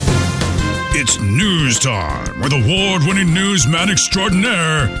It's news time with award-winning newsman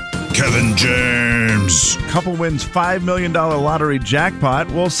extraordinaire, Kevin James. Couple wins $5 million lottery jackpot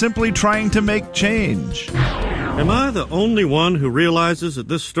while simply trying to make change. Am I the only one who realizes that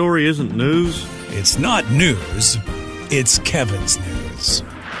this story isn't news? It's not news. It's Kevin's news.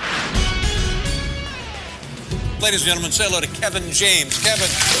 Ladies and gentlemen, say hello to Kevin James.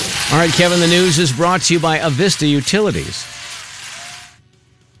 Kevin. All right, Kevin, the news is brought to you by Avista Utilities.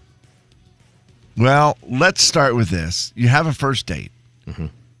 Well, let's start with this. You have a first date. Mm-hmm.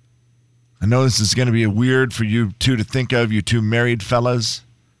 I know this is going to be weird for you two to think of, you two married fellas.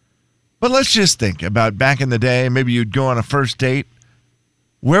 But let's just think about back in the day. Maybe you'd go on a first date.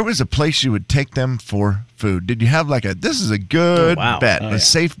 Where was a place you would take them for food? Did you have like this is a good bet, a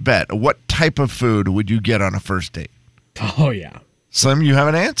safe bet? What type of food would you get on a first date? Oh, yeah. Slim, you have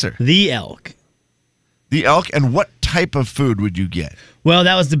an answer. The Elk. The Elk, and what type of food would you get? Well,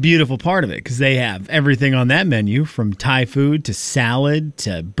 that was the beautiful part of it, because they have everything on that menu, from Thai food to salad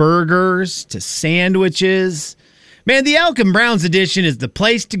to burgers to sandwiches. Man, the Elk and Browns edition is the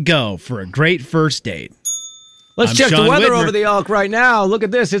place to go for a great first date. Let's check Sean the weather Whitmer. over the Elk right now. Look at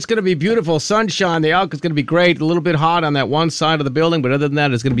this. It's going to be beautiful. Sunshine. The Elk is going to be great. A little bit hot on that one side of the building, but other than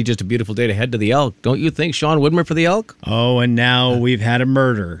that, it's going to be just a beautiful day to head to the Elk. Don't you think, Sean Whitmer, for the Elk? Oh, and now we've had a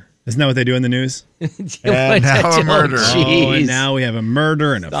murder. Isn't that what they do in the news? And now a murder. Oh, and now we have a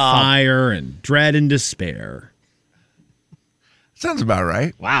murder and a fire and dread and despair. Sounds about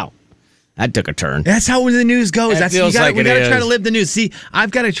right. Wow. That took a turn. That's how the news goes. It feels like we it got to try is. to live the news. See, I've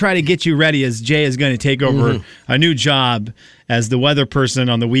got to try to get you ready as Jay is going to take over a new job as the weather person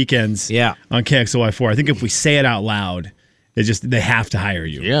on the weekends on KXLY4. I think if we say it out loud, they have to hire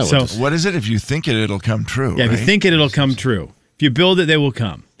you. Yeah. So What is it? If you think it, it'll come true. yeah, right? if you think it, it'll come true. If you build it, they will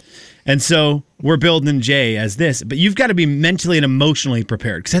come. And so we're building Jay as this, but you've got to be mentally and emotionally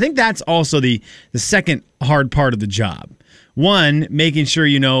prepared, because I think that's also the second hard part of the job. One, making sure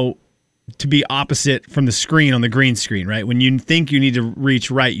you know to be opposite from the screen on the green screen, right? When you think you need to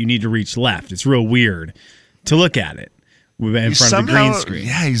reach right, you need to reach left. It's real weird to look at it in front of the green screen.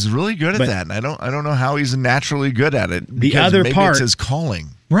 Yeah, he's really good at that. And I don't know how he's naturally good at it. The other maybe part it's his calling.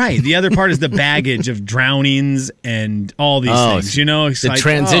 Right. The other part is the baggage of drownings and all these things. You know, it's the like,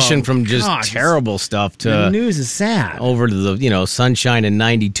 transition from just terrible stuff to the news is sad over to the sunshine and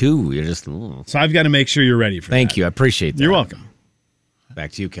 92. You're just So I've got to make sure you're ready for that. Thank you. I appreciate that. You're welcome.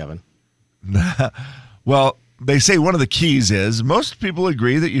 Back to you, Kevin. Well, they say one of the keys is most people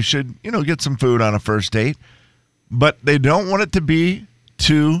agree that you should, get some food on a first date, but they don't want it to be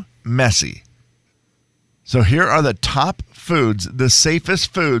too messy. So here are the top foods, the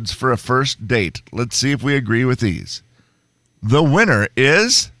safest foods for a first date. Let's see if we agree with these. The winner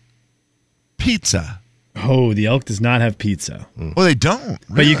is pizza. Oh, the Elk does not have pizza. Well, they don't.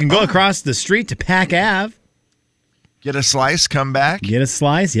 But you can go across the street to Pack Ave. Get a slice, come back. Get a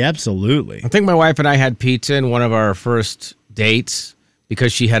slice? Yeah, absolutely. I think my wife and I had pizza in one of our first dates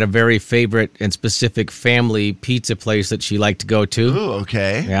because she had a very favorite and specific family pizza place that she liked to go to. Ooh,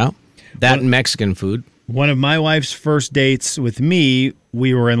 okay. Yeah. That and Mexican food. One of my wife's first dates with me,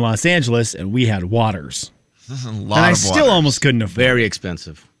 we were in Los Angeles and we had Waters. This is a lot And I of still Waters. almost couldn't afford Very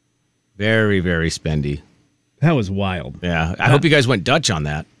expensive. Very, very spendy. That was wild. Yeah. I hope you guys went Dutch on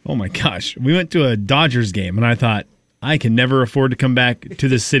that. Oh my gosh. We went to a Dodgers game and I thought, I can never afford to come back to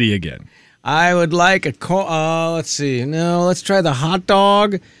this city again. I would like let's see. No, let's try the hot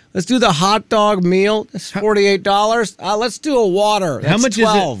dog. Let's do the hot dog meal. It's $48. Let's do a water. That's How much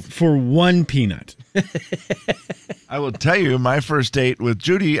 $12. is it for one peanut? I will tell you, my first date with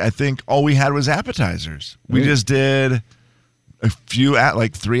Judy, I think all we had was appetizers. We just did a few,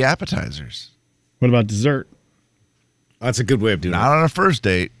 like 3 appetizers. What about dessert? That's a good way of doing Not on a first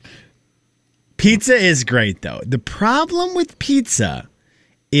date. Pizza is great, though. The problem with pizza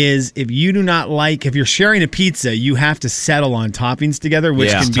is if you're sharing a pizza, you have to settle on toppings together, which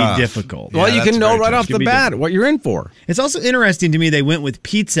can tough. be difficult. Well, Yeah, you that's can know very right tough. off the bat what you're in for. It's also interesting to me they went with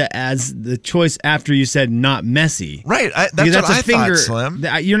pizza as the choice after you said not messy. Right. That's Because what I thought, Slim.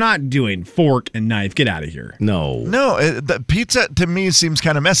 You're not doing fork and knife. Get out of here. No. No, the pizza to me seems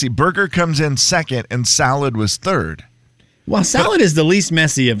kind of messy. Burger comes in second and salad was third. Well, salad is the least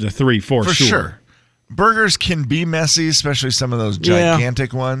messy of the 3 for sure. Burgers can be messy, especially some of those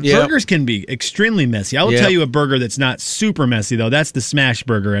gigantic ones. Yeah. Burgers can be extremely messy. I will tell you a burger that's not super messy, though. That's the smash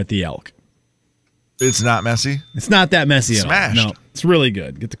burger at the Elk. It's not messy. It's not that messy at Smashed. all. No, it's really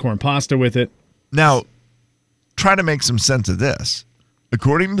good. Get the corn pasta with it. Now, try to make some sense of this.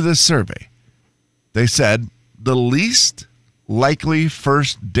 According to this survey, they said the least likely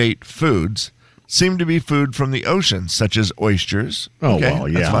first date foods seem to be food from the ocean, such as oysters. Oh, well,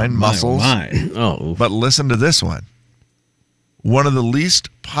 yeah. That's fine. Mussels. Oh. But listen to this one. One of the least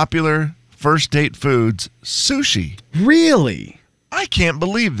popular first date foods, sushi. Really? I can't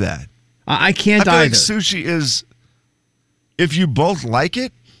believe that. I can't I feel either. like sushi is, if you both like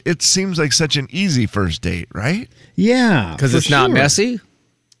it, it seems like such an easy first date, right? Yeah. Because for it's not sure. messy?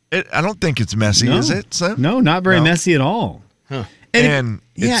 I don't think it's messy, No. is it, Slim? No, not very No. messy at all. Huh. And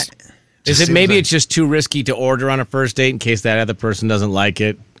Yeah. it's, Is just it maybe seems it's just too risky to order on a first date in case that other person doesn't like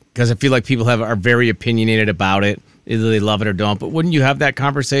it? Because I feel like people are very opinionated about it. Either they love it or don't. But wouldn't you have that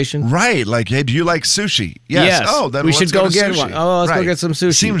conversation? right. Like, hey, do you like sushi? Yes. Yes. Oh, then We let's should go to get sushi. one. Oh, let's go Right. get some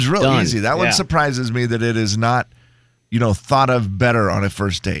sushi. Seems real Done. easy. That one Yeah. surprises me that it is not, thought of better on a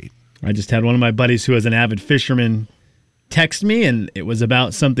first date. I just had one of my buddies who is an avid fisherman text me, and it was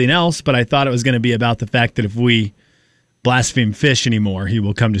about something else, but I thought it was going to be about the fact that if we blaspheme fish anymore, he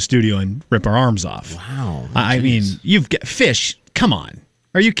will come to studio and rip our arms off. Wow. I mean, you've got fish. Come on.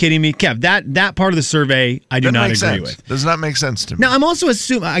 Are you kidding me? Kev, that part of the survey I do Doesn't not make agree sense. with. Does not make sense to me. Now, I'm also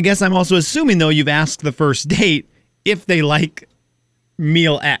assuming though you've asked the first date if they like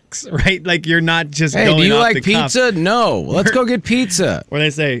meal X, right? Like you're not just Hey, going do you off like the cuff, pizza? No. Let's go get pizza. where they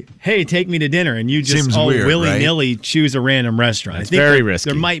say, "Hey, take me to dinner," and you just Seems all weird, willy-nilly choose a random restaurant. That's I think very risky.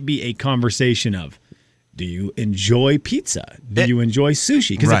 There might be a conversation of, do you enjoy pizza? Do you enjoy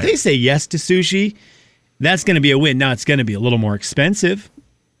sushi? Because Right. if they say yes to sushi, that's going to be a win. Now it's going to be a little more expensive.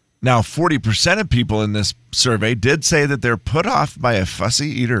 Now, 40% of people in this survey did say that they're put off by a fussy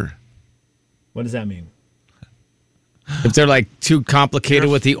eater. What does that mean? If they're like too complicated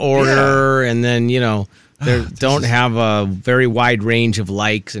with the order and then, they don't have a very wide range of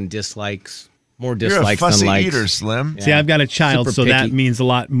likes and dislikes. More You're a dislikes fussy than likes. eater, Slim. See, I've got a child, Super so that picky. means a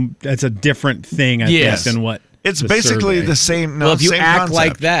lot. That's a different thing, I Yes. think, than what It's the basically survey. the same. No, Well, if you same act concept.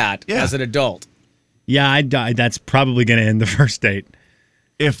 like that Yeah. as an adult. Yeah, that's probably going to end the first date.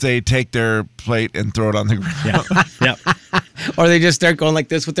 If they take their plate and throw it on the ground. Yeah, yep. Or they just start going like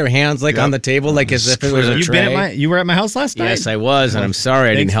this with their hands like Yep. on the table, like as if it was a You tray. you were at my house last night. Yes, I was, and I'm sorry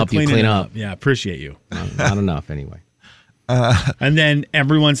I didn't Thanks for help you cleaning clean it up. Yeah, appreciate you. Not enough, anyway. And then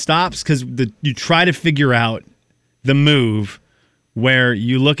everyone stops because you try to figure out the move where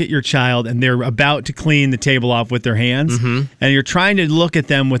you look at your child and they're about to clean the table off with their hands, and you're trying to look at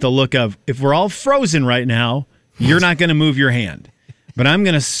them with a look of, if we're all frozen right now, you're not going to move your hand. But I'm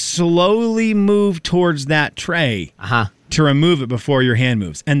going to slowly move towards that tray to remove it before your hand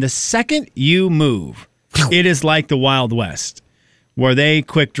moves. And the second you move, it is like the Wild West, where they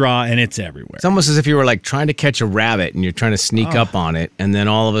quick draw and it's everywhere. It's almost as if you were like trying to catch a rabbit and you're trying to sneak up on it, and then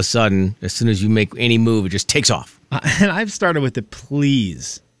all of a sudden, as soon as you make any move, it just takes off. And I've started with the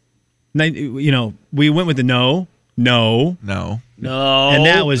please. Now, we went with the no, No. and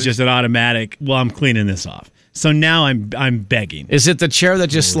that was just an automatic, well, I'm cleaning this off. So now I'm begging. Is it the chair that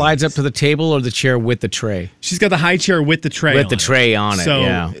just slides up to the table or the chair with the tray? She's got the high chair with the tray With on the it. tray on it, So,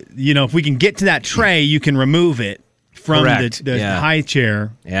 yeah. if we can get to that tray, you can remove it from Correct, the yeah. high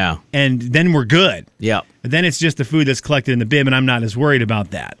chair, Yeah. and then we're good. Yep. Then it's just the food that's collected in the bib, and I'm not as worried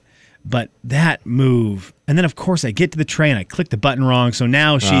about that. But that move, and then of course I get to the tray and I click the button wrong, so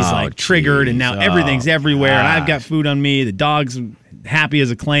now she's like triggered, and now geez. everything's Oh, everywhere, and I've got food on me. The dog's happy as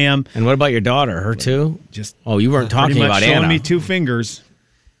a clam. And what about your daughter? Her too? Just You weren't pretty talking much about showing Anna. me two fingers.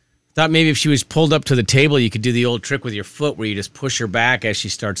 Thought maybe if she was pulled up to the table, you could do the old trick with your foot where you just push her back as she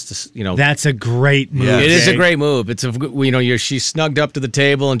starts to, That's a great move. Yeah. It is a Jay. great move. It's she's snugged up to the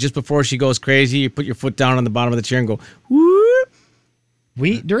table, and just before she goes crazy, you put your foot down on the bottom of the chair and go, whoop.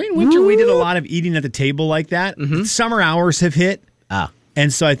 During winter we did a lot of eating at the table like that. Summer hours have hit.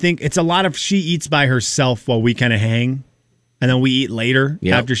 And so I think it's a lot of she eats by herself while we kind of hang, and then we eat later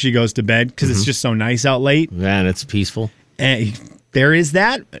Yep. after she goes to bed because it's just so nice out late. Man, it's peaceful. And there is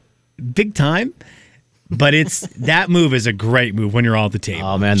that big time, but that move is a great move when you're all at the table.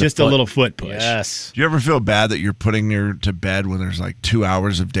 Oh, man, the just a foot. little foot push. Yes. Do you ever feel bad that you're putting her to bed when there's like 2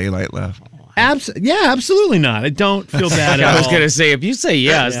 hours of daylight left? Yeah, absolutely not. I don't feel bad at all. I was going to say, if you say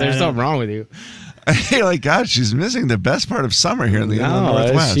yes, Yeah, there's I know. something wrong with you. I feel like, God, she's missing the best part of summer here in the inland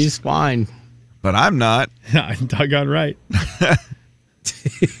Northwest. she's fine. But I'm not. Doggone right.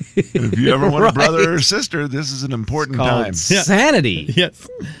 If you ever want a Right. brother or sister, this is an important time. Called sanity. Yes.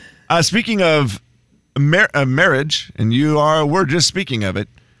 Speaking of marriage, and we're just speaking of it.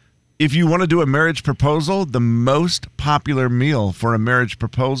 If you want to do a marriage proposal, the most popular meal for a marriage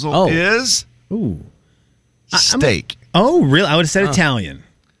proposal is steak. Oh, really? I would have said Italian.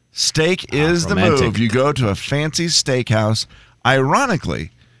 Steak is the romantic. move. You go to a fancy steakhouse.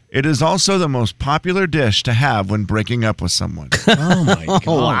 Ironically, It is also the most popular dish to have when breaking up with someone. Oh my god!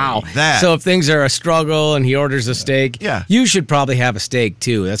 Oh, wow. That. So if things are a struggle and he orders a steak, Yeah. you should probably have a steak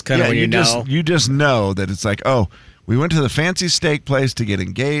too. That's kind of when you know. You just know that it's like, oh, we went to the fancy steak place to get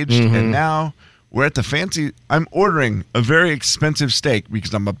engaged, and now we're at the fancy. I'm ordering a very expensive steak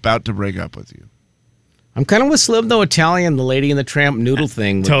because I'm about to break up with you. I'm kind of with Slim though. Italian, the Lady in the Tramp noodle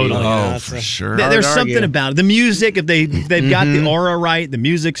thing. Would Totally. Be, Oh, that's for a- sure. Hard There's to something argue. about it. The music. If they've got the aura right, the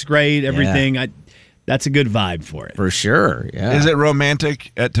music's great. Everything. That's a good vibe for it. For sure. Yeah. Is it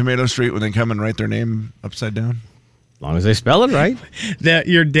romantic at Tomato Street when they come and write their name upside down? As long as they spell it right. That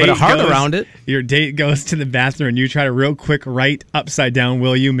your date Put a heart goes, around it. Your date goes to the bathroom and you try to real quick write upside down,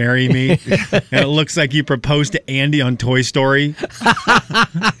 "Will you marry me?" And it looks like you proposed to Andy on Toy Story.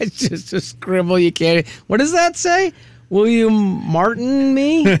 It's just a scribble. You can't. What does that say? Will you Martin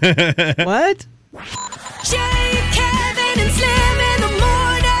me? What? Jay, Kevin, and Slim in the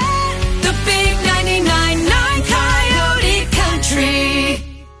morning. The big 99.9 Coyote Country.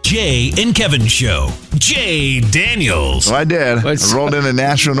 Jay and Kevin Show. Jay Daniels. So I did. What's- I rolled into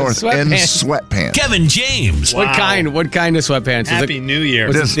National North in sweatpants. Kevin James. What kind? What kind of sweatpants? Happy New Year.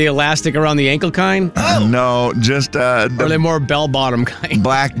 Was it the elastic around the ankle kind? No, just Or are they the more bell bottom kind?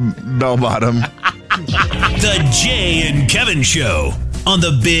 black bell bottom. The Jay and Kevin Show on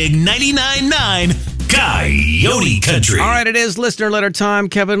the big 99.9 Coyote Country. All right, it is listener letter time.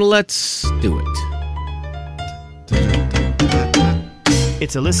 Kevin, let's do it.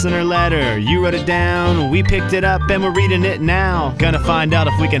 It's a listener letter. You wrote it down. We picked it up and we're reading it now. Gonna find out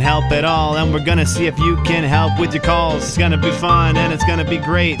if we can help at all. And we're gonna see if you can help with your calls. It's gonna be fun and it's gonna be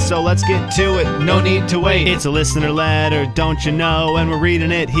great. So let's get to it. No need to wait. It's a listener letter, don't you know? And we're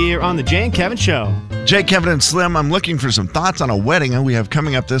reading it here on the Jay and Kevin Show. Jay, Kevin, and Slim, I'm looking for some thoughts on a wedding we have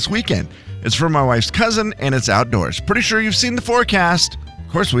coming up this weekend. It's for my wife's cousin, and it's outdoors. Pretty sure you've seen the forecast.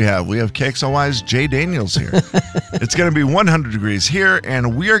 Of course we have. We have KXLY's Jay Daniels here. It's going to be 100 degrees here,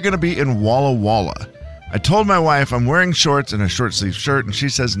 and we are going to be in Walla Walla. I told my wife I'm wearing shorts and a short-sleeve shirt, and she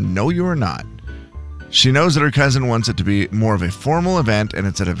says, no, you are not. She knows that her cousin wants it to be more of a formal event, and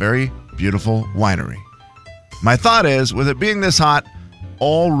it's at a very beautiful winery. My thought is, with it being this hot,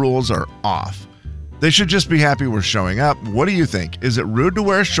 all rules are off. They should just be happy we're showing up. What do you think? Is it rude to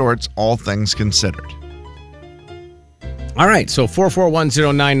wear shorts, all things considered? All right, so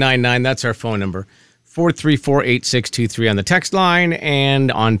 4410999, that's our phone number. 434-8623 on the text line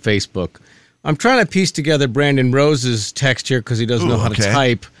and on Facebook. I'm trying to piece together Brandon Rose's text here because he doesn't know how to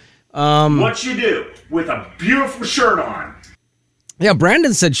type. What you do with a beautiful shirt on? Yeah,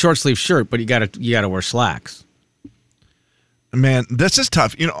 Brandon said short sleeve shirt, but you gotta wear slacks. Man, this is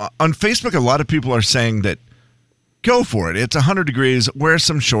tough. You know, on Facebook, a lot of people are saying that go for it. It's 100 degrees. Wear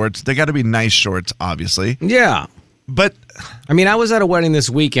some shorts. They got to be nice shorts, obviously. Yeah. But I mean, I was at a wedding this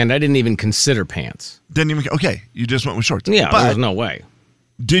weekend. I didn't even consider pants. okay, you just went with shorts. Yeah, but there's no way.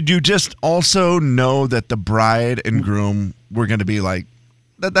 Did you just also know that the bride and groom were going to be like,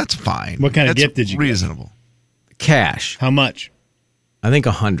 that's fine. What kind of That's gift did you get? reasonable. Cash. How much? I think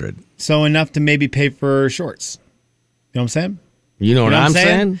 100. So enough to maybe pay for shorts. You know what I'm saying? You know what I'm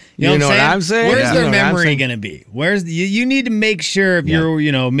saying? You know what I'm saying? Where's You their know what I'm memory saying? going to be? Where's you need to make sure if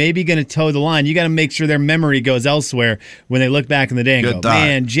you're, maybe going to toe the line, you got to make sure their memory goes elsewhere when they look back in the day and Good go, thought.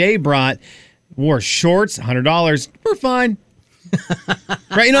 man, Jay wore shorts, $100. We're fine.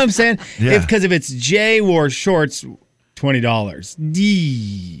 Right? You know what I'm saying? Yeah. Because if it's Jay wore shorts, $20.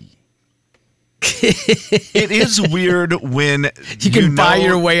 D. It is weird when You can buy know-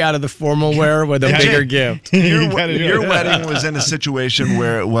 your way out of the formal wear with a Yeah. bigger gift. Your, You gotta do your it. wedding was in a situation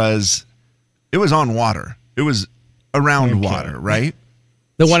where it was on water. It was around water, right?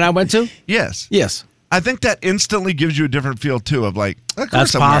 The one I went to? Yes. Yes. I think that instantly gives you a different feel too. Of like, of course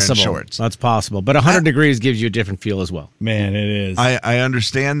That's I'm possible. wearing shorts. That's possible. But 100 degrees gives you a different feel as well. Man, it is. I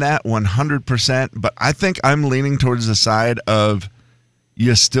understand that 100%, but I think I'm leaning towards the side of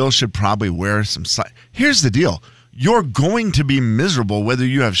you still should probably wear some slacks. Here's the deal. You're going to be miserable whether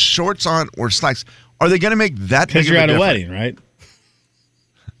you have shorts on or slacks. Are they going to make that big Because of you're a at a difference? wedding, right?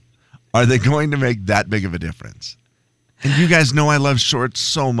 Are they going to make that big of a difference? And you guys know I love shorts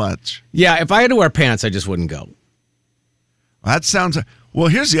so much. Yeah, if I had to wear pants, I just wouldn't go. That sounds... Well,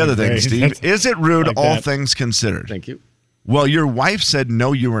 here's the other thing, Great. Steve. That's- Is it rude, like all that. things considered? Thank you. Well, your wife said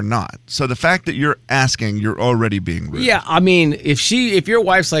no, you were not. So the fact that you're asking, you're already being rude. Yeah, I mean, if your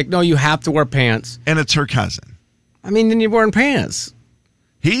wife's like, no, you have to wear pants. And it's her cousin. I mean, then you're wearing pants.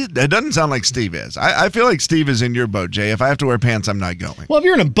 It doesn't sound like Steve is. I feel like Steve is in your boat, Jay. If I have to wear pants, I'm not going. Well, if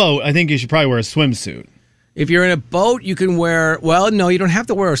you're in a boat, I think you should probably wear a swimsuit. If you're in a boat, you can wear. Well, no, you don't have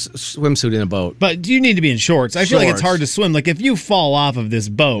to wear a swimsuit in a boat. But you need to be in shorts. I feel like it's hard to swim. Like if you fall off of this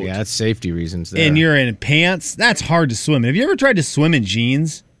boat, Yeah, that's safety reasons there. and you're in pants, that's hard to swim. Have you ever tried to swim in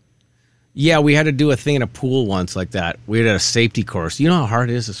jeans? Yeah, we had to do a thing in a pool once like that. We had a safety course. You know how hard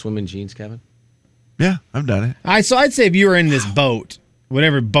it is to swim in jeans, Kevin? Yeah, I've done it. So I'd say if you were in this boat,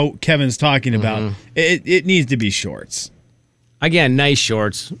 whatever boat Kevin's talking about, it needs to be shorts. Again, nice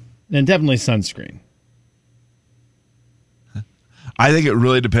shorts. And definitely sunscreen. I think it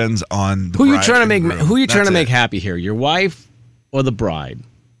really depends on the Who you bride trying to and make? groom. Who you trying That's to make it. happy here? Your wife or the bride?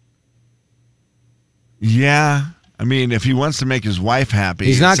 Yeah, I mean, if he wants to make his wife happy,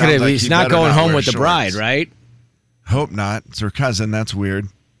 He's it not sounds gonna. like He's he not better going home wear with the shorts. bride, right? Hope not. It's her cousin. That's weird.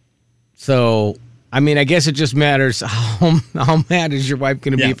 So, I mean, I guess it just matters how mad is your wife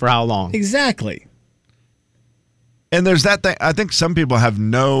going to be for how long? Exactly. And there's that thing. I think some people have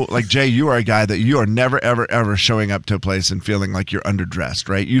like Jay, you are a guy that you are never, ever, ever showing up to a place and feeling like you're underdressed,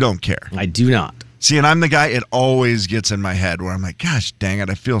 right? You don't care. I do not. See, and I'm the guy, it always gets in my head where I'm like, gosh, dang it,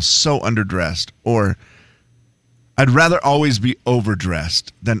 I feel so underdressed. Or I'd rather always be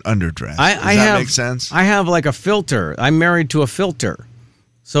overdressed than underdressed. Does that make sense? I have like a filter. I'm married to a filter.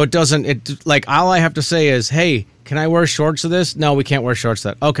 So it doesn't, like, all I have to say is, hey, can I wear shorts to this? No, we can't wear shorts to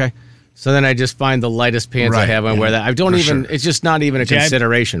that. Okay. So then I just find the lightest pants I Right, have and wear that. I don't for even, sure. it's just not even a Jay,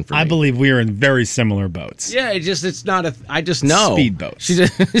 consideration for me. I believe we are in very similar boats. Yeah, it's not I just know. Speedboats. She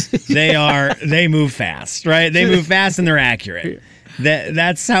just, They move fast, right? They move fast and they're accurate.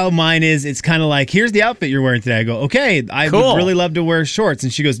 That's how mine is. It's kind of like, here's the outfit you're wearing today. I go, okay, I Cool. would really love to wear shorts.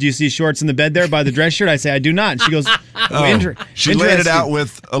 And she goes, do you see shorts in the bed there by the dress shirt? I say, I do not. And she goes, She laid it out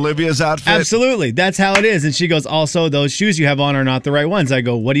with Olivia's outfit. Absolutely. That's how it is. And she goes, also, those shoes you have on are not the right ones. I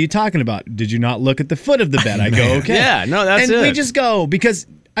go, what are you talking about? Did you not look at the foot of the bed? I go, okay. Yeah, no, that's and it. we just go, because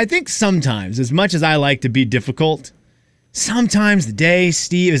I think sometimes, as much as I like to be difficult, sometimes the day,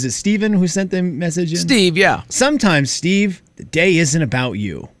 Steve, is it Steven who sent the message in? Steve, yeah. Sometimes, Steve, the day isn't about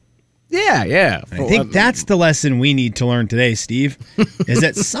you. Yeah. I think that's the lesson we need to learn today, Steve, is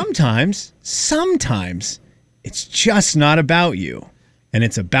that sometimes it's just not about you, and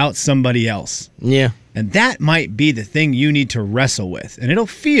it's about somebody else. Yeah. And that might be the thing you need to wrestle with. And it'll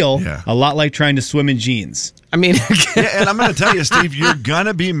feel a lot like trying to swim in jeans. I mean, Yeah, and I'm going to tell you, Steve, you're going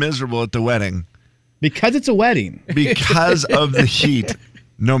to be miserable at the wedding. Because it's a wedding. Because of the heat,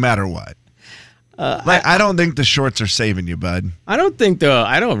 no matter what. I don't think the shorts are saving you, bud. I don't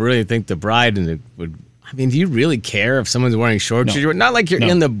really think the bride would. I mean, do you really care if someone's wearing shorts? No. Not like you're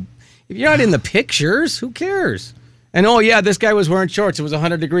No. if you're not in the pictures, who cares? And oh yeah, this guy was wearing shorts. It was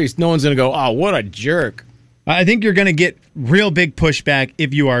 100 degrees. No one's gonna go, oh, what a jerk. I think you're going to get real big pushback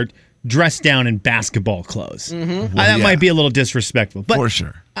if you are dressed down in basketball clothes. That might be a little disrespectful. But For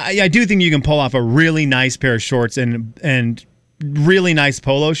sure. I do think you can pull off a really nice pair of shorts and really nice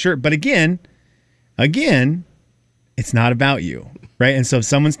polo shirt. But again, it's not about you, right? And so if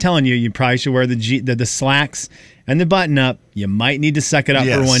someone's telling you probably should wear the slacks and the button up, you might need to suck it up for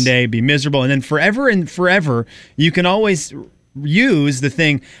Yes. one day, be miserable, and then forever, you can always use the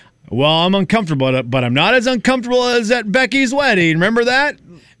thing. Well, I'm uncomfortable, but I'm not as uncomfortable as at Becky's wedding. Remember that?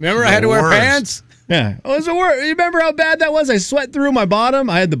 Remember, I had to wear worst. pants. Yeah. Oh, is it worse? You remember how bad that was? I sweat through my bottom.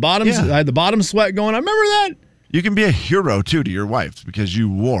 I had the bottom. Yeah. I had the bottom sweat going. I remember that. You can be a hero, too, to your wife because you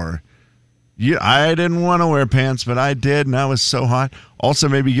wore. I didn't want to wear pants, but I did, and I was so hot. Also,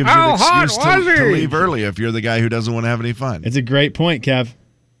 maybe gives you How an hot excuse was to he? leave early if you're the guy who doesn't want to have any fun. It's a great point, Kev.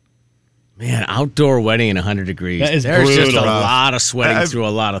 Man, outdoor wedding in 100 degrees. That is There's just a brutal. lot of sweating I've- through a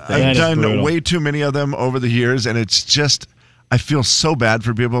lot of I've things. That is done brutal. way too many of them over the years, and it's just, I feel so bad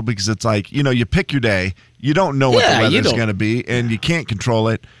for people because it's like, you pick your day, you don't know what Yeah, the you weather's don't- going to be, and you can't control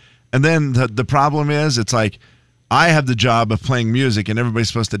it. And then the problem is, it's like, I have the job of playing music, and everybody's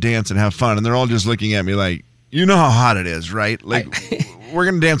supposed to dance and have fun, and they're all just looking at me like, you know how hot it is, right? Like, we're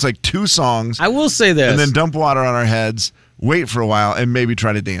going to dance like 2 songs, I will say this. and then dump water on our heads, wait for a while, and maybe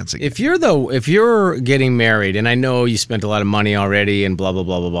try to dance again. If you're getting married, and I know you spent a lot of money already and blah, blah,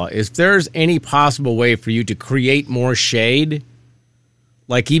 blah, blah, blah, if there's any possible way for you to create more shade,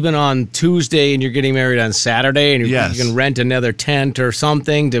 like even on Tuesday and you're getting married on Saturday and Yes. you can rent another tent or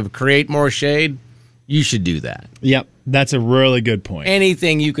something to create more shade, you should do that. Yep, that's a really good point.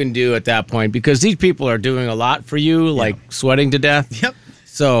 Anything you can do at that point, because these people are doing a lot for you, like sweating to death. Yep.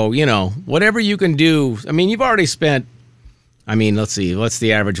 So, whatever you can do. I mean, you've already spent, let's see, what's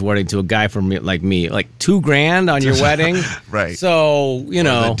the average wedding to a guy from like me? Like $2,000 on your wedding. Right. So, Or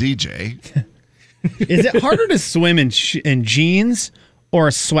the DJ. Is it harder to swim in jeans or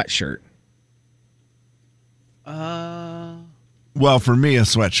a sweatshirt? Well, for me, a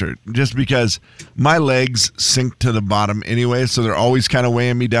sweatshirt, just because my legs sink to the bottom anyway, so they're always kind of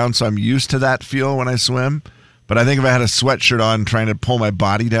weighing me down, so I'm used to that feel when I swim. But I think if I had a sweatshirt on trying to pull my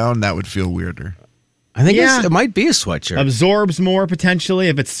body down, that would feel weirder. I think it might be a sweatshirt. Absorbs more potentially,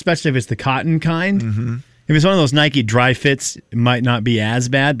 especially if it's the cotton kind. Mm-hmm. If it's one of those Nike dry fits, it might not be as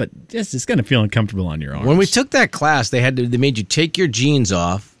bad, but it's going to feel uncomfortable on your arms. When we took that class, they made you take your jeans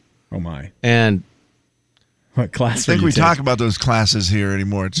off. Oh my! And what class? I think we talk about those classes here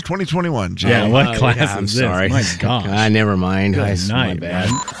anymore. It's 2021, Jay. Yeah, what class is I'm this? sorry. My gosh. Never mind. Good My night, bad.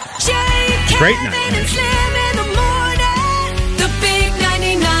 man. Jay, Great Kevin, night. and Slim in the morning. The big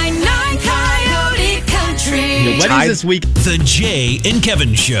 99.9 Coyote Country. What is this week? The Jay and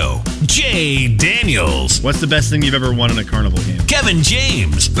Kevin Show. Jay Daniels. What's the best thing you've ever won in a carnival game? Kevin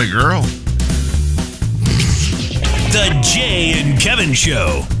James. The girl. The Jay and Kevin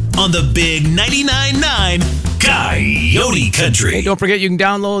Show on the Big 99.9 Coyote Country. Hey, don't forget you can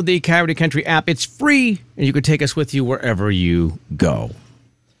download the Coyote Country app. It's free, and you can take us with you wherever you go.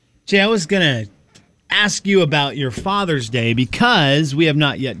 Jay, I was going to ask you about your Father's Day because we have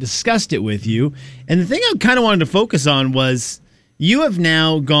not yet discussed it with you. And the thing I kind of wanted to focus on was you have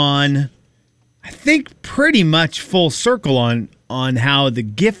now gone, I think, pretty much full circle on how the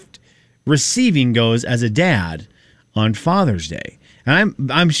gift receiving goes as a dad on Father's Day.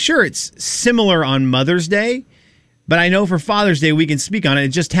 And I'm sure it's similar on Mother's Day, but I know for Father's Day we can speak on it. It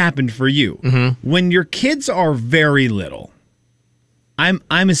just happened for you. Mm-hmm. When your kids are very little, I'm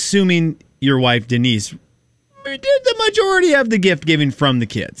assuming your wife Denise did the majority of the gift giving from the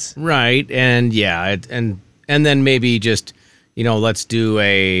kids. Right, and and then maybe just, let's do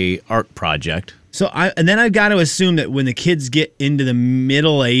a art project. So then I've got to assume that when the kids get into the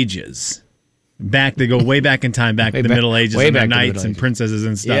Middle Ages, they go way back in time, back to the Middle Ages, and the knights and princesses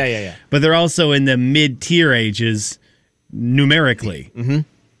and stuff. Yeah. But they're also in the mid-tier ages numerically. Mm-hmm.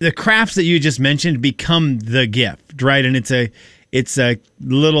 The crafts that you just mentioned become the gift, right? And it's a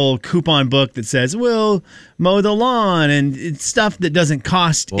little coupon book that says, "We'll mow the lawn," and it's stuff that doesn't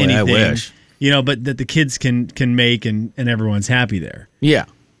cost anything. I wish. But that the kids can make and everyone's happy there. Yeah.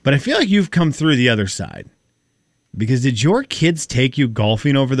 But I feel like you've come through the other side. Because did your kids take you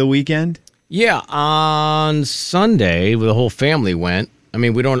golfing over the weekend? Yeah, on Sunday, the whole family went. I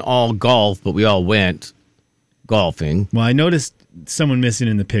mean, we don't all golf, but we all went golfing. Well, I noticed someone missing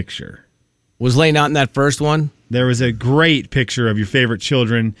in the picture. Was Lane out in that first one? There was a great picture of your favorite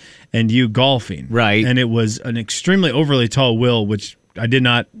children and you golfing. Right. And it was an extremely overly tall Will, which I did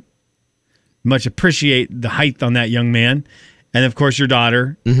not much appreciate the height on that young man. And, of course, your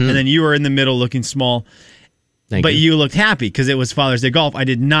daughter. Mm-hmm. And then you were in the middle looking small. But you looked happy because it was Father's Day golf. I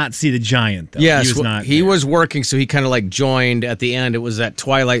did not see the giant, though. Yes, he was working, so he kind of joined at the end. It was that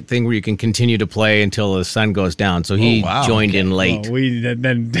twilight thing where you can continue to play until the sun goes down. So he joined in late. Well,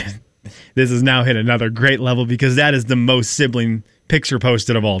 then this has now hit another great level because that is the most sibling picture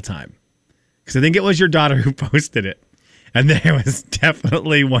posted of all time. Because I think it was your daughter who posted it. And there was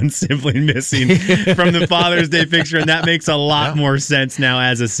definitely one sibling missing from the Father's Day picture, and that makes a lot more sense now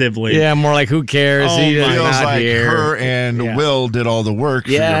as a sibling. Yeah, more like, who cares? It feels not like here. her and Will did all the work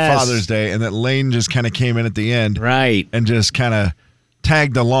for your Father's Day, and that Lane just kind of came in at the end. Right. And just kind of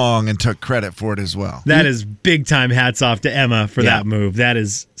tagged along and took credit for it as well. That is big time hats off to Emma for that move. That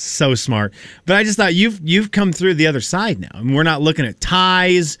is so smart. But I just thought you've come through the other side now. I mean, we're not looking at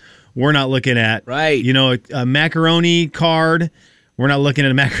ties. We're not looking at, a macaroni card. We're not looking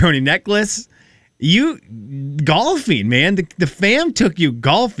at a macaroni necklace. You golfing, man. The fam took you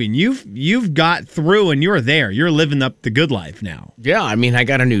golfing. You've got through and you're there. You're living up the good life now. Yeah, I mean, I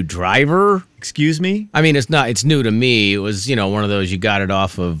got a new driver. Excuse me? I mean, it's new to me. It was, one of those, you got it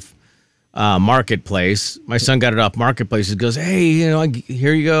off of Marketplace. My son got it off Marketplace. He goes, "Hey,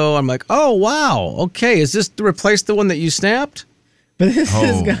 here you go." I'm like, "Oh, wow. Okay, is this to replace the one that you snapped?" But this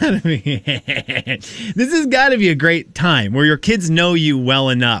has got to be a great time where your kids know you well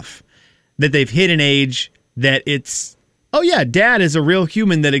enough that they've hit an age that it's, oh yeah, dad is a real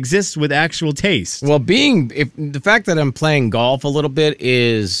human that exists with actual taste. Well, the fact that I'm playing golf a little bit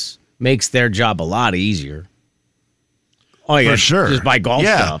makes their job a lot easier. Oh yeah, for sure. Just buy golf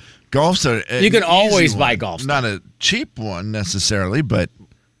stuff. Golf's you can always buy golf stuff. Not a cheap one necessarily, but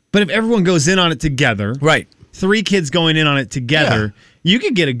if everyone goes in on it together, right? 3 kids going in on it together, you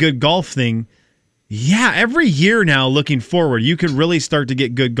could get a good golf thing. Yeah, every year now, looking forward, you could really start to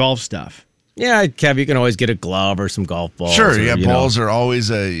get good golf stuff. Yeah, Kev, you can always get a glove or some golf balls. Sure, balls are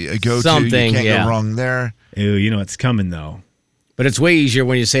always a go-to. Something, you can't go wrong there. Ew, it's coming, though. But it's way easier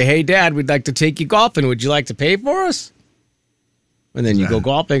when you say, "Hey, Dad, we'd like to take you golfing. Would you like to pay for us?" And then you go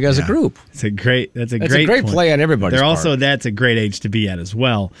golfing as a group. That's a great great point. play on everybody's part. That's a great age to be at as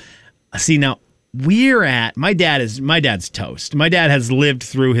well. See, now my dad's toast. My dad has lived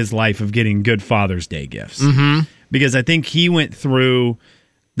through his life of getting good Father's Day gifts. Mm-hmm. Because I think he went through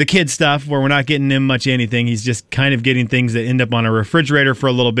the kid stuff where we're not getting him much anything. He's just kind of getting things that end up on a refrigerator for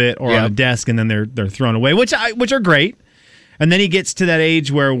a little bit or on a desk, and then they're thrown away, which are great. And then he gets to that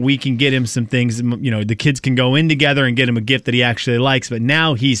age where we can get him some things, the kids can go in together and get him a gift that he actually likes, but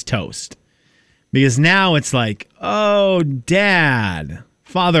now he's toast. Because now it's like, oh, Dad,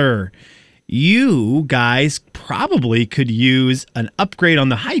 Father, you guys probably could use an upgrade on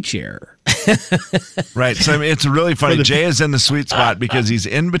the high chair. Right. So it's really funny. Jay is in the sweet spot because he's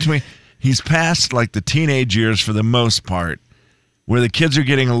in between. He's past like the teenage years for the most part, where the kids are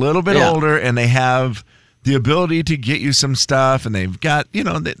getting a little bit older and they have the ability to get you some stuff, and they've got,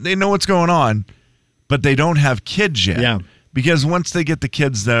 they know what's going on, but they don't have kids yet. Yeah. Because once they get the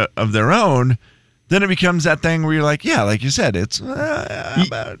kids of their own, then it becomes that thing where you're like, like you said, it's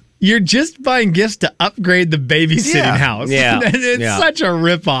about... You're just buying gifts to upgrade the babysitting house. Yeah. It's such a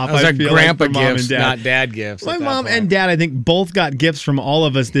ripoff. Those are grandpa gifts, Mom and Dad. not dad gifts. My mom and dad, I think, both got gifts from all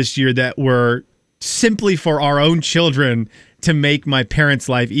of us this year that were simply for our own children to make my parents'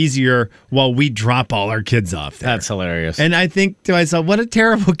 life easier while we drop all our kids off there. That's hilarious. And I think to myself, what a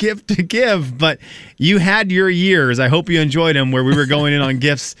terrible gift to give. But you had your years. I hope you enjoyed them, where we were going in on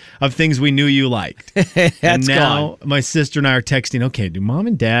gifts of things we knew you liked. And now my sister and I are texting, okay, do Mom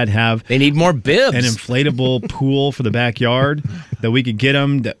and Dad have... They need more bibs. An inflatable pool for the backyard that we could get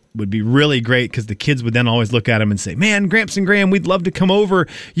them that would be really great, because the kids would then always look at them and say, man, Gramps and Graham, we'd love to come over.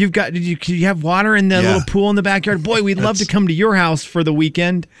 Could you have water in the little pool in the backyard? Boy, we'd love to come to your house for the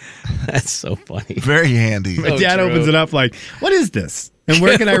weekend. That's so funny. Very handy. My dad opens it up like, what is this? And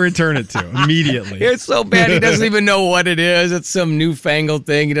where can I return it to immediately? It's so bad he doesn't even know what it is. It's some newfangled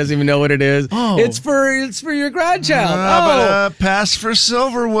thing. He doesn't even know what it is. Oh. It's for your grandchild. But pass for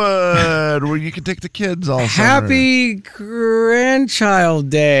Silverwood, where you can take the kids all summer. Happy Grandchild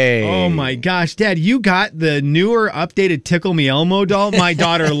Day. Oh my gosh, Dad, you got the newer updated Tickle Me Elmo doll. My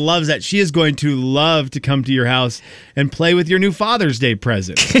daughter loves that. She is going to love to come to your house and play with your new Father's Day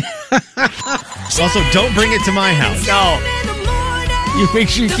present. Also, don't bring it to my house. No. You make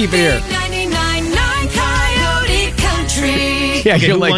sure you keep it here. 99.9 Coyote Country. Yeah, Okay, you're like,